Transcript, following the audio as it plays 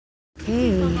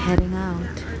Hey, heading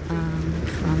out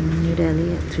from New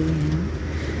Delhi at 3 a.m.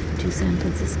 to San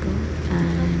Francisco,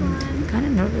 and kind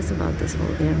of nervous about this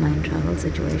whole airline travel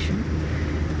situation.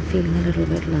 Feeling a little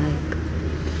bit like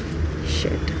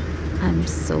shit. I'm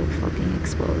so fucking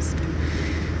exposed.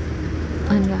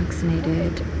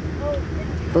 Unvaccinated,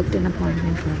 booked an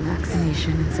appointment for a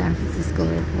vaccination in San Francisco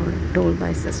airport, told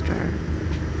by sister,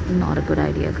 not a good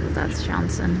idea because that's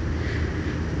Johnson.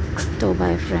 Told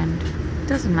by a friend,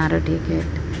 doesn't matter, take it.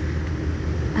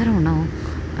 I don't know.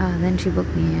 Then she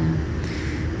booked me a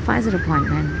Pfizer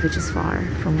appointment, which is far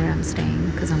from where I'm staying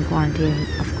because I'm quarantined,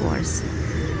 of course.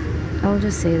 I will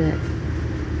just say that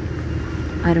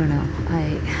I don't know.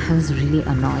 I was really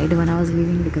annoyed when I was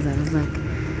leaving because I was like,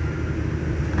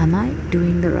 am I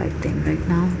doing the right thing right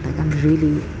now? Like, I'm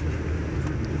really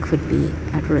could be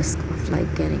at risk of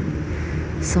like getting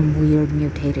some weird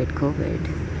mutated COVID,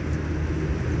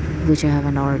 which I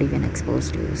haven't already been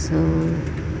exposed to. So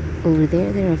over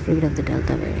there, they're afraid of the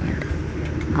Delta variant.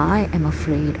 I am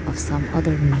afraid of some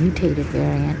other mutated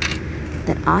variant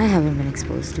that I haven't been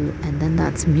exposed to, and then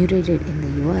that's mutated in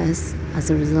the US as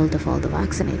a result of all the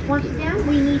vaccinated Once people. again,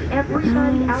 we need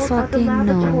everybody out of the Fucking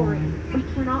laboratory. no. We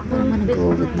cannot But I'm lose gonna this go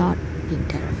with time. not being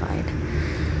terrified.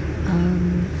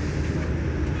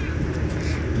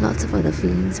 Lots of other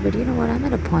feelings, but you know what? I'm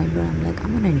at a point where I'm like,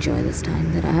 I'm gonna enjoy this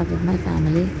time that I have with my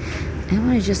family. I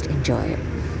want to just enjoy it.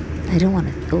 I don't want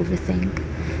to overthink.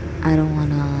 I don't want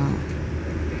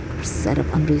to set up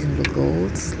unreasonable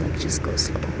goals. Like, just go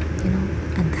slow,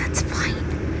 and that's fine.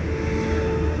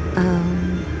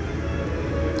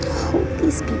 Hope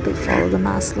these people follow the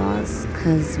mask laws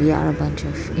because we are a bunch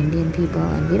of Indian people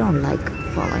and we don't like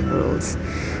following rules.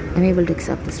 I'm able to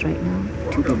accept this right now.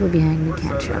 Two people behind me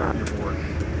can't shut up.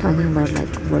 Talking about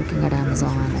like working at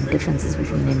Amazon and differences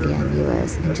between India and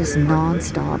US and just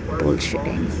non-stop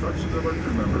bullshitting.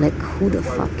 Like, who the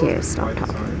fuck cares? Stop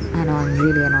talking. I know I'm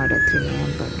really annoyed at 3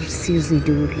 a.m. but seriously,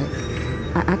 dude, like,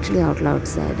 I actually out loud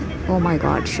said, oh my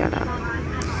god, shut up.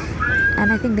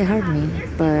 And I think they heard me,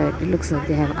 but it looks like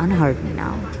they have unheard me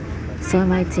now. So I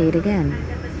might say it again.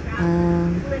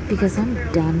 Because I'm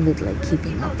done with like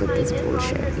keeping up with this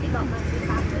bullshit.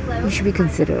 You should be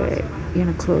considerate. You're in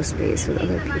a close space with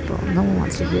other people. No one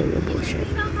wants to hear your bullshit.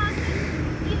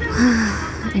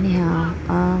 Anyhow,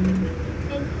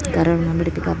 gotta remember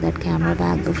to pick up that camera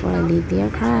bag before I leave the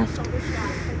aircraft.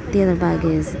 The other bag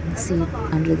is in the seat,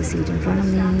 under the seat in front of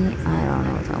me. I don't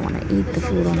know if I want to eat the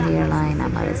food on the airline. I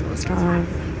might as well starve.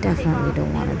 Definitely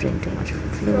don't want to drink too much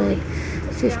fluid.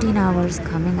 15 hours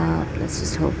coming up. Let's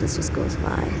just hope this just goes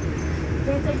by.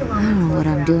 I don't know what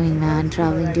I'm doing, man,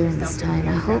 traveling during this time.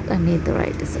 I hope I made the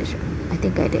right decision. I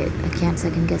think I did. I can't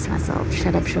second guess myself.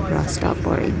 Shut up, Shubhra. Stop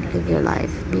worrying. Live your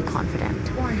life. Be confident.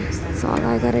 That's all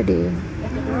I gotta do.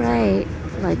 Alright.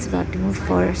 Flight's about to move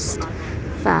first.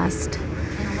 Fast.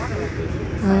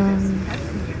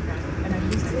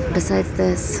 Besides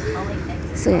this,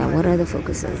 so yeah, what are the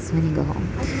focuses when you go home?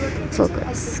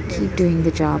 Focus. Keep doing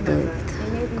the job with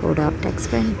CodeUp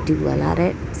TechSprint. Do well at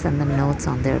it. Send them notes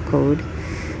on their code.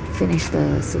 Finish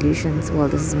the solutions. Well,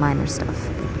 this is minor stuff.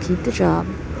 Keep the job.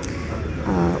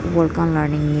 Work on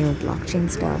learning new blockchain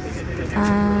stuff.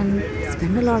 And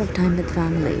spend a lot of time with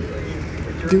family.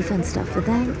 Do fun stuff with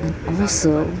them. And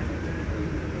also,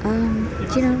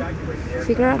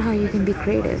 figure out how you can be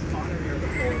creative.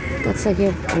 That's like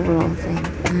your overall thing.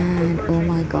 And oh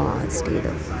my god, stay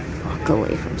the fuck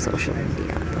away from social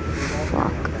media. The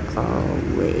fuck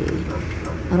away.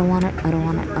 I don't want it.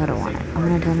 I'm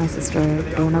gonna tell my sister,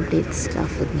 don't update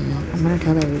stuff with me. I'm gonna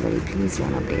tell everybody, please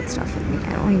don't update stuff with me.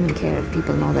 I don't even care if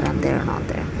people know that I'm there or not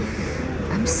there.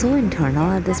 I'm so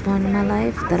internal at this point in my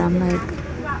life that I'm like,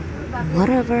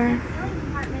 whatever.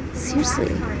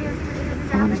 Seriously.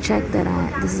 I want to check that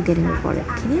this is getting recorded.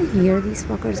 Can you hear these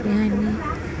fuckers behind me?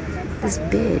 This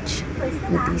bitch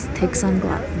with these thick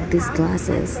these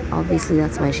glasses. Obviously,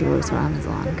 that's why she works for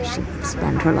Amazon, because she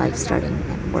spent her life studying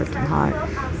and working hard.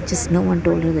 Just no one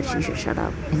told her that she should shut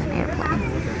up in an airplane.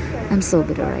 I'm so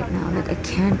bitter right now. Like, I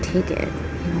can't take it,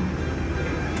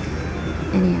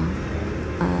 Anyhow,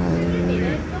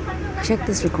 check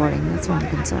this recording. That's what I'm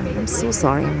concerned. I'm so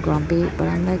sorry I'm grumpy, but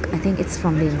I'm like, I think it's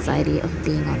from the anxiety of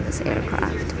being on this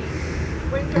aircraft.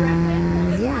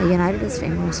 And yeah, United is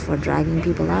famous for dragging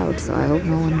people out, so I hope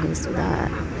no one goes through that.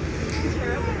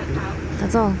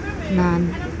 That's all,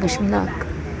 man. Wish me luck.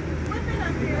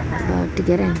 About to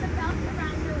get in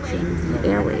to the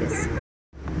airways.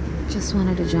 Just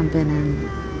wanted to jump in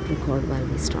and record while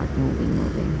we start moving.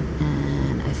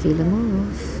 And I feel a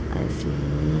move.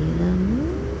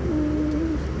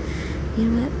 You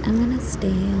know what? I'm gonna stay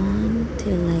on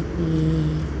till like we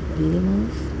really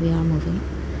move. We are moving,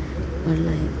 but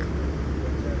like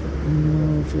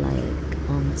move like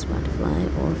almost about to fly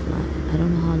or fly. I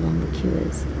don't know how long the queue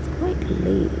is. It's quite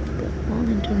late, but all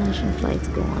international flights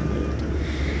go on late.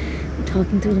 I'm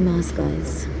talking through the mask,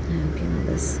 guys. I hope you know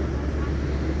this.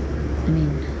 I mean,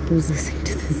 who's listening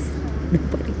to this?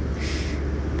 Nobody.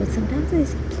 But sometimes I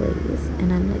see plays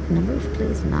and I'm like, number of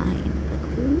plays 9. Like,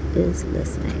 who is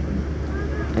listening?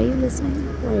 Are you listening?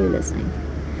 Why are you listening?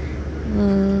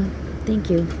 Thank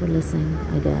you for listening,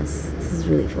 I guess. This is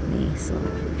really for me, so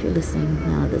if you're listening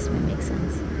now, this may make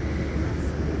sense.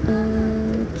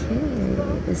 Okay,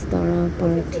 Vistara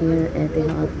parked here,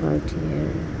 Etihad parked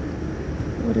here.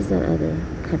 What is that other?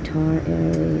 Qatar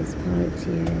Airways parked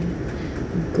here.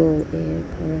 Go Air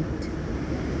parked.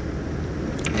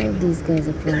 All of these guys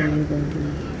are probably going to be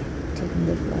taking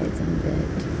their flights in bed.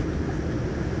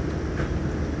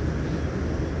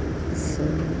 So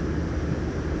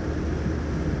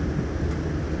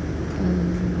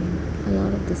a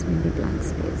lot of this may be blank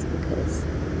space because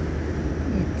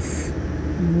it's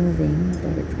moving,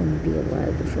 but it's going to be a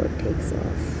while before it takes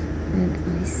off. And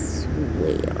I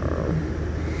swear,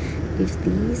 if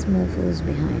these mofos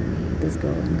behind me, this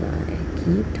girl and guy,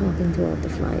 keep talking throughout the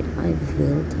flight, I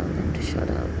will tell them to shut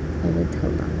up. I will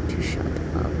tell them to shut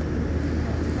up.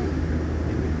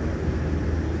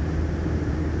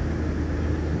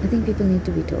 I think people need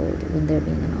to be told when they're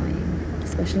being annoying,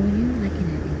 especially when you're like in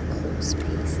an enclosed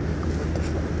space. Like, what the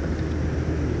fuck?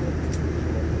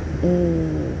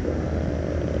 Oh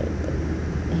god.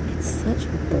 And it's such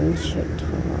bullshit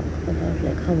talk about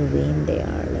like how vain they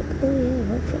are. Like, oh yeah, I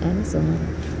work for Amazon.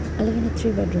 I live in a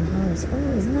 3-bedroom house.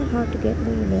 Oh, isn't that hard to get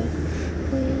where you live?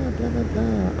 Oh yeah, blah blah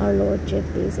blah. Our Lord Jeff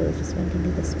Bezos just went into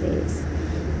the space.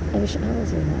 I wish I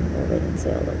was with him. Well, they didn't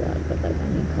say all of that, but like, I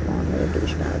mean, come on, what a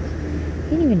douchebag.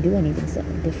 He didn't even do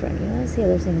anything different. You know, that's the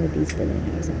other thing with these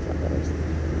billionaires and fuckers.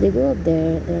 They go up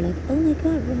there, they're like, oh my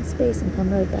god, we're in space, and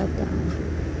come right back down.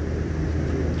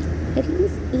 At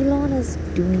least Elon is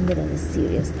doing it as a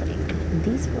serious thing.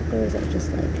 These fuckers are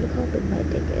just like, look how big my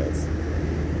dick is.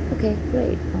 Okay,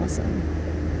 great, awesome.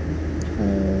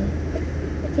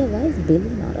 Yeah, why is Billy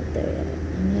not up there yet?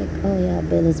 I'm like, oh yeah,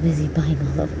 Bill is busy buying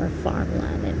all of our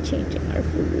farmland and changing our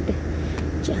food.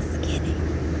 Just kidding.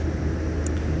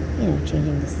 You know,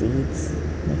 changing the seeds,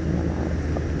 making them all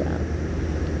fucked up.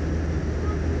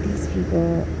 These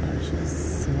people are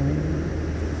just so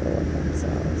full of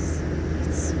themselves.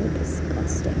 It's so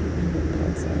disgusting and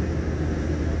repulsive.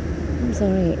 I'm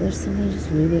sorry, there's something just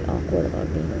really awkward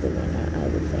about being a billionaire, I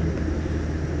would think.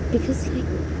 Because, like,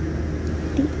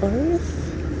 the earth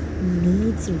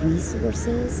needs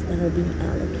resources that are being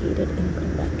allocated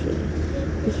incorrectly.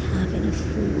 We have enough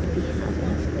food, we have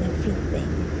enough everything.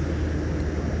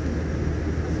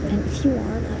 And if you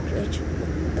are that rich,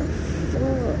 what the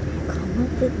fuck? Come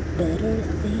up with better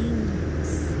things.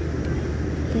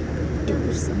 Like, do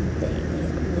something.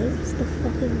 Like, where's the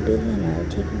fucking billionaire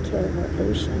taking care of our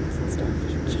oceans and stuff?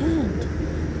 You can't.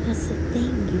 That's the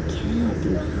thing. You can't.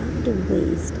 You have to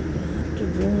waste and you have to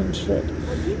ruin shit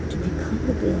to become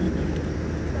a billionaire.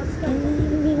 And then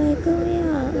you'll be like, oh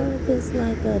yeah, Earth is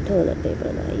like a toilet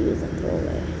paper that I use and throw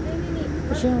away.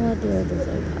 But you know what? The Earth is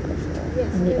very powerful.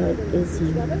 And the Earth is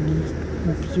unique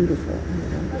and beautiful and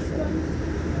wonderful.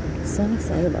 So I'm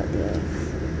excited about the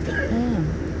Earth. I am.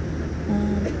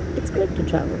 It's great to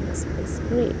travel in this space.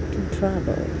 Great to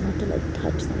travel, not to like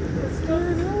touch something.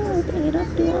 Yeah, no, opening it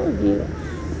up to all of you.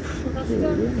 Fuck you. You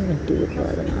don't even do it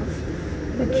well enough.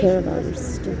 I don't care about your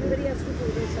stupid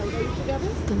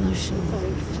commercial.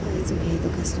 It's okay, the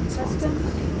customs forms are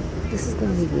coming. This is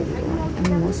going to be really boring. I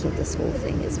mean, most of this whole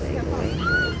thing is very boring,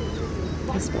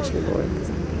 but especially boring because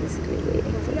I'm basically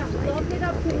waiting for the flight to take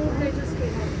off.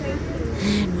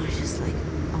 And we're just like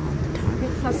on the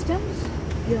target. Customs?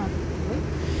 Yeah.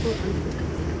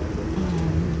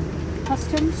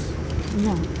 Customs?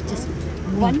 No, just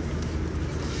One?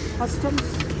 Customs?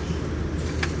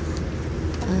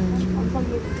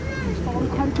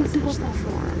 हर किसी को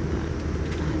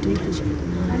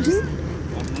हाँ जी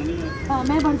हाँ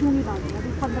मैं भर दूँगी बाद में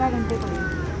अभी 15 घंटे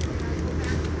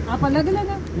पड़ेंगे आप अलग अलग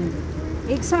हैं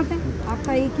एक साथ हैं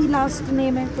आपका एक ही लास्ट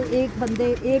नेम है तो एक बंदे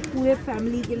एक पूरे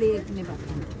फैमिली के लिए एक ने बात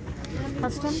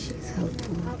Custom? She's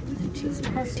helpful and she's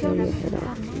not tear your head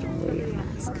off if you don't wear your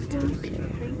mask, to be clear.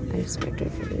 I respect her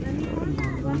for doing her work.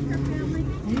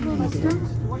 I really do.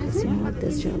 Because you know what?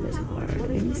 This job is hard.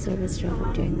 Any service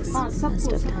job during this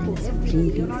messed up time is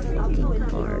really fucking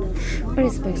hard. I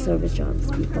respect service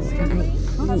jobs, people, and I hate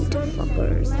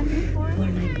fuckers who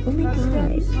are like, oh my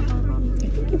god, I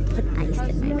think you put ice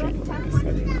in my drink when I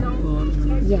said no.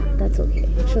 Yeah, that's okay.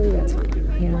 Actually, that's fine.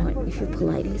 you know what, if you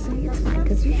politely say it's fine,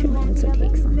 because you should also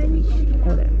take some.